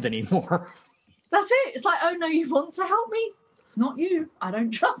same brand anymore. That's it. It's like, oh no, you want to help me? It's not you. I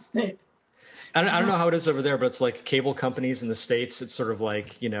don't trust it. I don't know how it is over there, but it's like cable companies in the States. It's sort of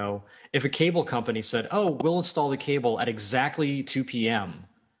like, if a cable company said, oh, we'll install the cable at exactly 2 p.m.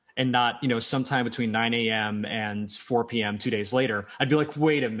 and not, sometime between 9 a.m. and 4 p.m. 2 days later, I'd be like,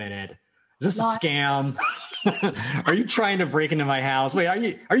 wait a minute. Is this a scam? Are you trying to break into my house? Wait,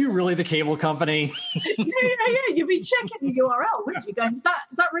 are you really the cable company? Yeah. You'd be checking the URL, wouldn't you? Going, is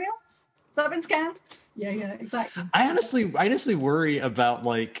that real? Has that been scanned? Yeah, exactly. I honestly worry about,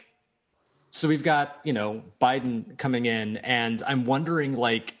 like, so we've got, Biden coming in, and I'm wondering,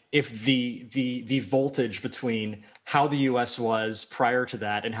 like, if the voltage between how the US was prior to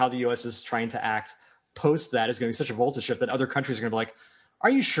that and how the US is trying to act post that is going to be such a voltage shift that other countries are going to be like, are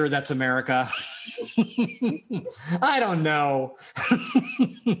you sure that's America? I don't know.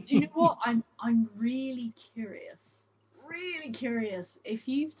 Do you know what? I'm really curious if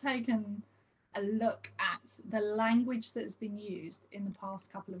you've taken a look at the language that's been used in the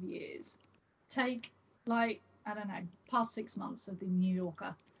past couple of years. Take, like, I don't know, past 6 months of the New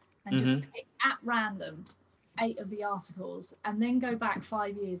Yorker, and just pick at random 8 of the articles, and then go back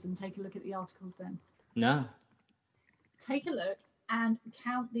 5 years and take a look at the articles then. No. Take a look and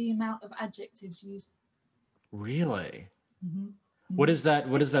count the amount of adjectives used. Really? Mm-hmm. What is that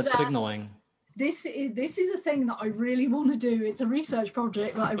signaling? This is a thing that I really want to do. It's a research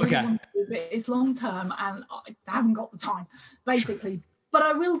project that I really want to do, but it's long term, and I haven't got the time, basically. Sure. But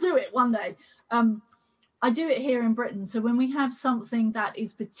I will do it one day. I do it here in Britain. So when we have something that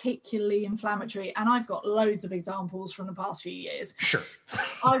is particularly inflammatory, and I've got loads of examples from the past few years. Sure.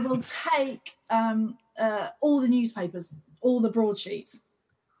 I will take all the newspapers, all the broadsheets,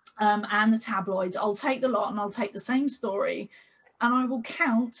 and the tabloids. I'll take the lot, and I'll take the same story, and I will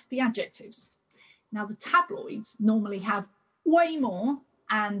count the adjectives. Now, the tabloids normally have way more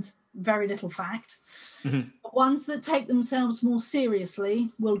and very little fact. Mm-hmm. The ones that take themselves more seriously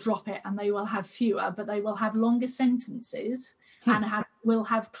will drop it, and they will have fewer, but they will have longer sentences and will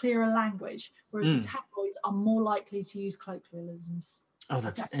have clearer language, whereas the tabloids are more likely to use colloquialisms. Oh,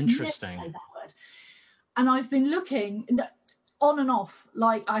 that's interesting. Say that word. And I've been looking on and off,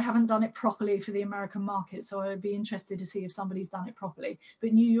 like, I haven't done it properly for the American market, so I would be interested to see if somebody's done it properly.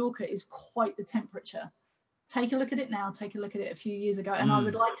 But New Yorker is quite the temperature. Take a look at it now, take a look at it a few years ago, and I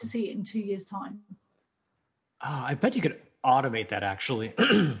would like to see it in 2 years' time. Oh, I bet you could automate that, actually.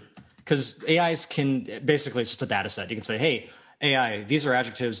 Because AIs can, basically, it's just a data set. You can say, hey, AI, these are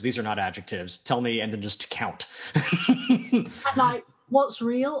adjectives, these are not adjectives. Tell me, and then just count. And like, what's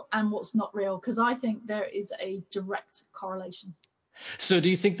real and what's not real, because I think there is a direct correlation. So do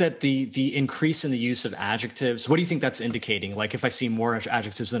you think that the increase in the use of adjectives, what do you think that's indicating? Like, if I see more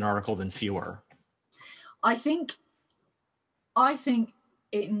adjectives in an article than fewer? I think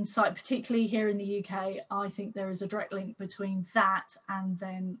particularly here in the UK, I think there is a direct link between that and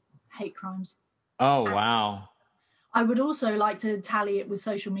then hate crimes. Oh, wow. I would also like to tally it with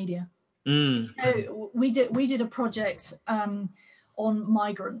social media. We did a project on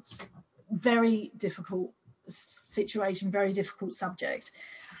migrants. Very difficult situation, very difficult subject.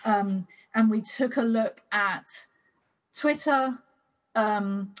 And we took a look at Twitter,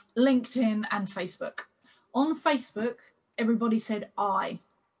 LinkedIn, and Facebook. On Facebook, everybody said I.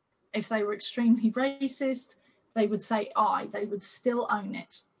 If they were extremely racist, they would say I. They would still own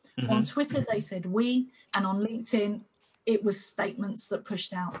it. Mm-hmm. On Twitter, they said we. And on LinkedIn, it was statements that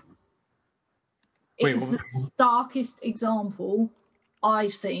pushed out. It's the starkest example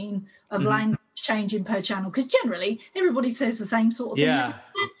I've seen of language changing per channel, because generally everybody says the same sort of thing. Yeah.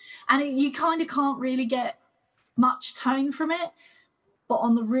 And you kind of can't really get much tone from it. But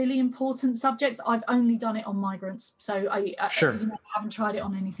on the really important subject, I've only done it on migrants. So I haven't tried it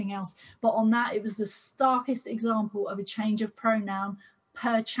on anything else. But on that, it was the starkest example of a change of pronoun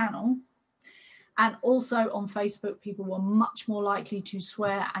per channel. And also on Facebook, people were much more likely to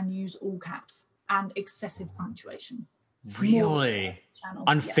swear and use all caps and excessive punctuation. Really?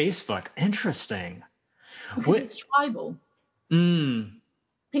 On Facebook? Interesting. Because it's tribal.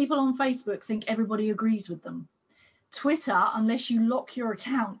 People on Facebook think everybody agrees with them. Twitter, unless you lock your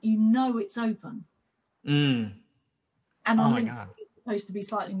account, you know it's open. And on LinkedIn, it's supposed to be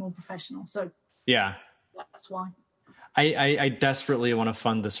slightly more professional. So yeah, that's why. I desperately want to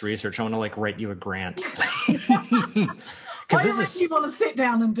fund this research. I want to write you a grant. Because this is, you want to sit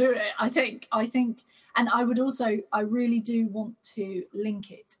down and do it. I think, and I really do want to link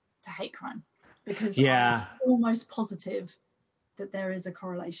it to hate crime, because I'm almost positive that there is a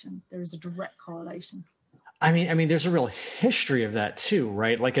correlation. There is a direct correlation. I mean, there's a real history of that too,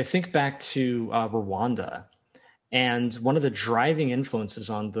 right? Like I think back to Rwanda, and one of the driving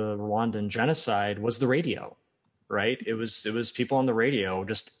influences on the Rwandan genocide was the radio, right? It was people on the radio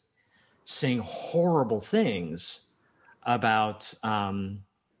just saying horrible things about the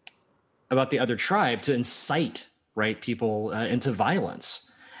other tribe to incite, right, people into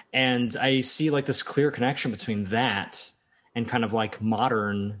violence. And I see this clear connection between that and kind of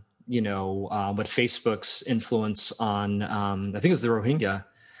modern, what Facebook's influence on, I think it was the Rohingya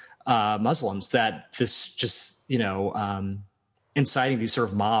Muslims, that this just, inciting these sort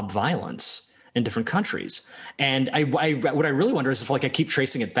of mob violence in different countries. And what I really wonder is if I keep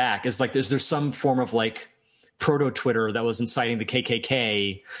tracing it back, is there's some form of proto-Twitter that was inciting the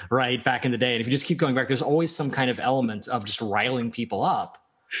KKK, right, back in the day. And if you just keep going back, there's always some kind of element of just riling people up.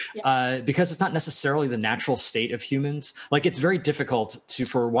 Because it's not necessarily the natural state of humans. It's very difficult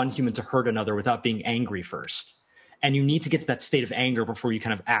for one human to hurt another without being angry first. And you need to get to that state of anger before you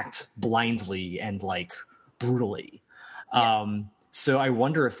kind of act blindly and brutally. So I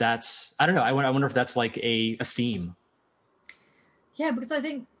wonder if that's, I don't know. I wonder if that's a theme. Yeah, because I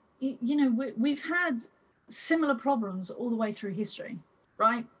think, we've had similar problems all the way through history,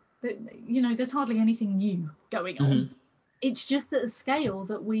 right? There's hardly anything new going on. It's just at a scale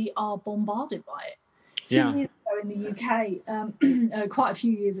that we are bombarded by it. A few years ago in the UK, quite a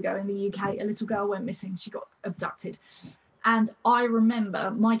few years ago in the UK, a little girl went missing. She got abducted. And I remember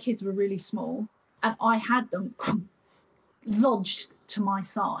my kids were really small and I had them lodged to my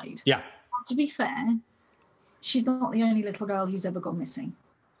side. Yeah. But to be fair, she's not the only little girl who's ever gone missing.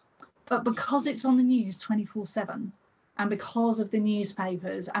 But because it's on the news 24/7, and because of the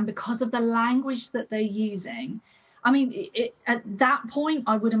newspapers and because of the language that they're using, I mean, at that point,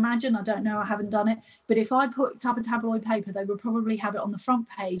 I would imagine, I don't know, I haven't done it, but if I put up a tabloid paper, they would probably have it on the front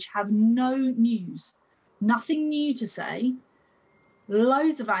page, have no news, nothing new to say,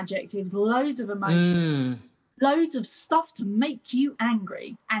 loads of adjectives, loads of emotions, loads of stuff to make you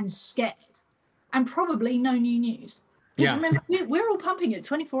angry and scared, and probably no new news. Because remember, we're all pumping it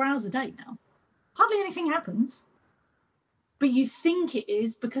 24 hours a day now. Hardly anything happens. But you think it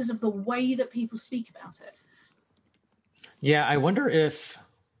is because of the way that people speak about it. Yeah, I wonder if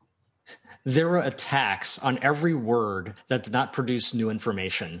there were attacks on every word that did not produce new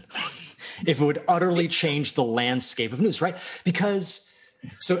information, if it would utterly change the landscape of news, right? Because,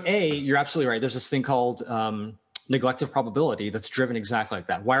 you're absolutely right. There's this thing called neglect of probability that's driven exactly like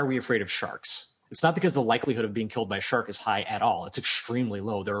that. Why are we afraid of sharks? It's not because the likelihood of being killed by a shark is high at all. It's extremely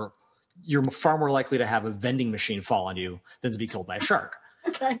low. You're far more likely to have a vending machine fall on you than to be killed by a shark.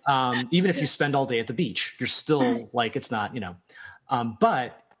 Okay. Even if you spend all day at the beach, you're still it's not,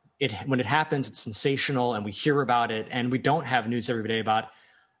 but when it happens, it's sensational and we hear about it, and we don't have news every day about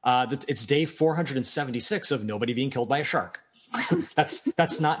it's day 476 of nobody being killed by a shark.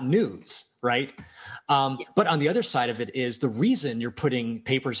 That's not news, right? But on the other side of it is the reason you're putting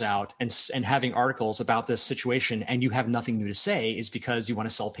papers out and having articles about this situation and you have nothing new to say is because you want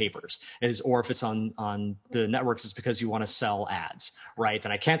to sell papers, or if it's on the networks, it's because you want to sell ads, right?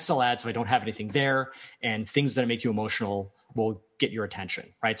 And I can't sell ads if I don't have anything there, and things that make you emotional will get your attention,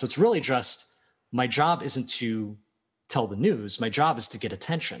 right? So it's really just, my job isn't to tell the news. My job is to get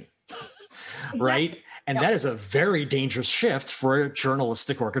attention. Right. And that is a very dangerous shift for a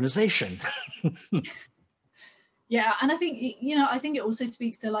journalistic organization. Yeah. And I think, I think it also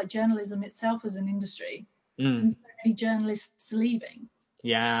speaks to like journalism itself as an industry, and so many journalists leaving.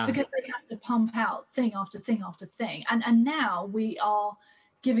 Yeah. Because they have to pump out thing after thing after thing. And now we are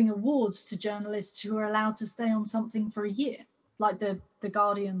giving awards to journalists who are allowed to stay on something for a year. Like the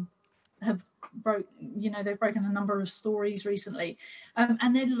Guardian they've broken a number of stories recently,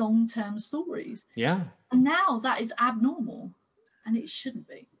 and they're long-term stories. Yeah. And now that is abnormal, and it shouldn't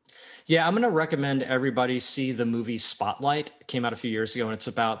be. Yeah, I'm going to recommend everybody see the movie Spotlight. It came out a few years ago, and it's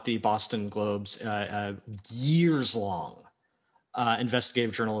about the Boston Globe's years-long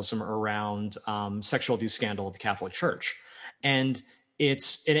investigative journalism around sexual abuse scandal of the Catholic Church. And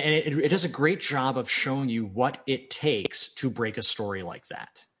it does a great job of showing you what it takes to break a story like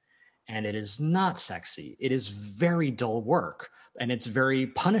that. And it is not sexy. It is very dull work, and it's very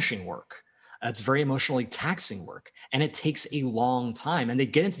punishing work. It's very emotionally taxing work, and it takes a long time. And they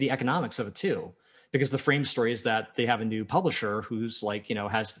get into the economics of it too, because the frame story is that they have a new publisher who's like, they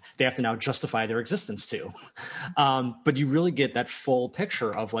have to now justify their existence too. But you really get that full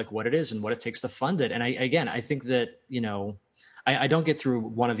picture of like what it is and what it takes to fund it. And I think that, I don't get through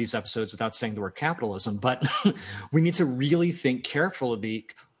one of these episodes without saying the word capitalism, but we need to really think carefully.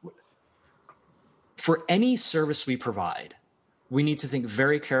 For any service we provide, we need to think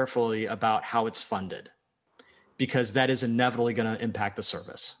very carefully about how it's funded, because that is inevitably going to impact the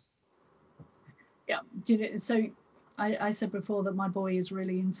service. Yeah. So I said before that my boy is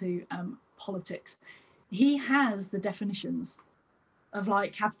really into politics. He has the definitions of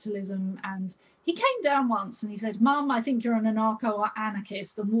like capitalism, and he came down once and he said, "Mum, I think you're an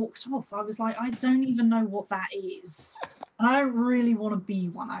anarcho-anarchist," and walked off. I was like, I don't even know what that is. And I don't really want to be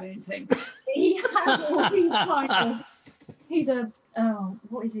one, I don't think. He has all these kind of, he's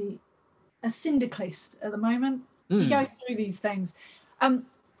what is he? A syndicalist at the moment. He goes through these things. I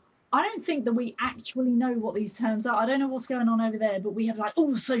don't think that we actually know what these terms are. I don't know what's going on over there, but we have like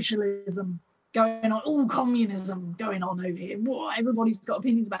all socialism going on, all communism going on over here. What everybody's got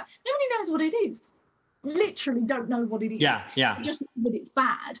opinions about. Nobody knows what it is. Literally don't know what it is. Yeah. Just know that it's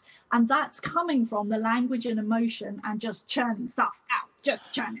bad. And that's coming from the language and emotion and just churning stuff out.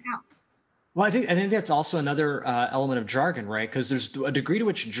 Just churn it out. Well, I think that's also another element of jargon, right? Because there's a degree to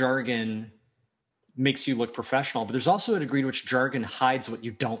which jargon makes you look professional, but there's also a degree to which jargon hides what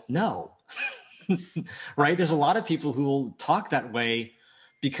you don't know, right? There's a lot of people who will talk that way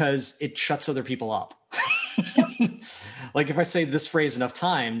because it shuts other people up. Like if I say this phrase enough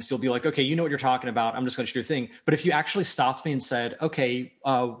times, you'll be like, okay, you know what you're talking about. I'm just going to do your thing. But if you actually stopped me and said, okay,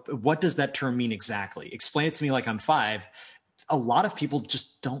 what does that term mean exactly? Explain it to me like I'm 5. A lot of people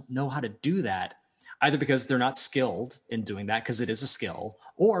just don't know how to do that, either because they're not skilled in doing that, because it is a skill,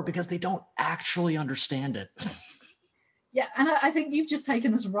 or because they don't actually understand it. Yeah, and I think you've just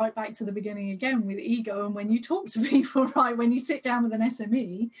taken us right back to the beginning again with ego. And when you talk to people, right, when you sit down with an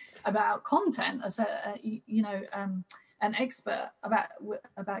SME about content, as an expert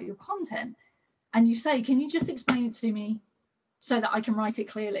about your content, and you say, "Can you just explain it to me so that I can write it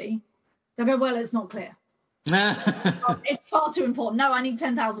clearly?" They'll go, "Well, it's not clear. It's far too important. No, I need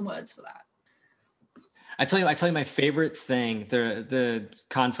 10,000 words for that." I tell you my favorite thing, the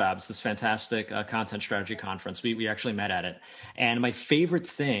Confabs, this fantastic content strategy conference, we actually met at it. And my favorite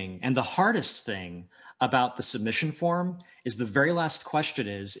thing and the hardest thing about the submission form is the very last question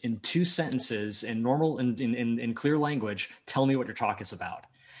is, in 2 sentences in normal, in clear language, tell me what your talk is about.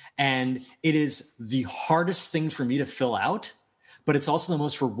 And it is the hardest thing for me to fill out, but it's also the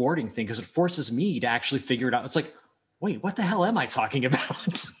most rewarding thing because it forces me to actually figure it out. It's like, wait, what the hell am I talking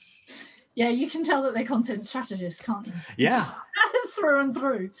about? Yeah, you can tell that they're content strategists, can't you? Yeah. Through and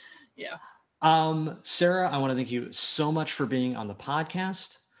through. Yeah. Sarah, I want to thank you so much for being on the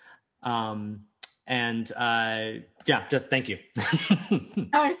podcast. Thank you.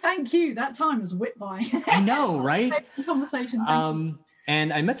 Oh, thank you. That time has whipped by. I know, right? Conversation.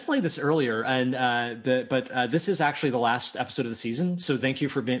 And I meant to say this earlier, but this is actually the last episode of the season. So thank you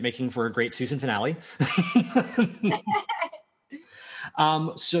for making for a great season finale.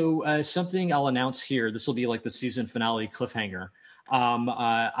 Something I'll announce here, this will be like the season finale cliffhanger.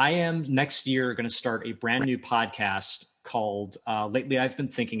 I am next year going to start a brand new podcast called Lately I've Been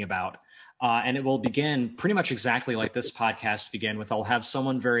Thinking About. And it will begin pretty much exactly like this podcast began with. I'll have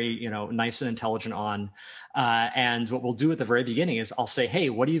someone very, nice and intelligent on. And what we'll do at the very beginning is I'll say, hey,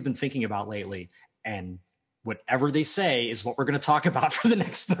 what have you been thinking about lately? And whatever they say is what we're going to talk about for the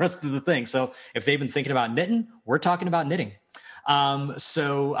rest of the thing. So if they've been thinking about knitting, we're talking about knitting.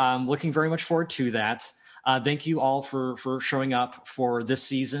 So I'm looking very much forward to that. Thank you all for showing up for this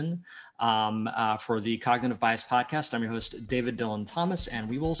season for the Cognitive Bias Podcast. I'm your host, David Dylan Thomas, and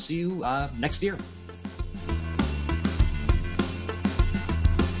we will see you next year.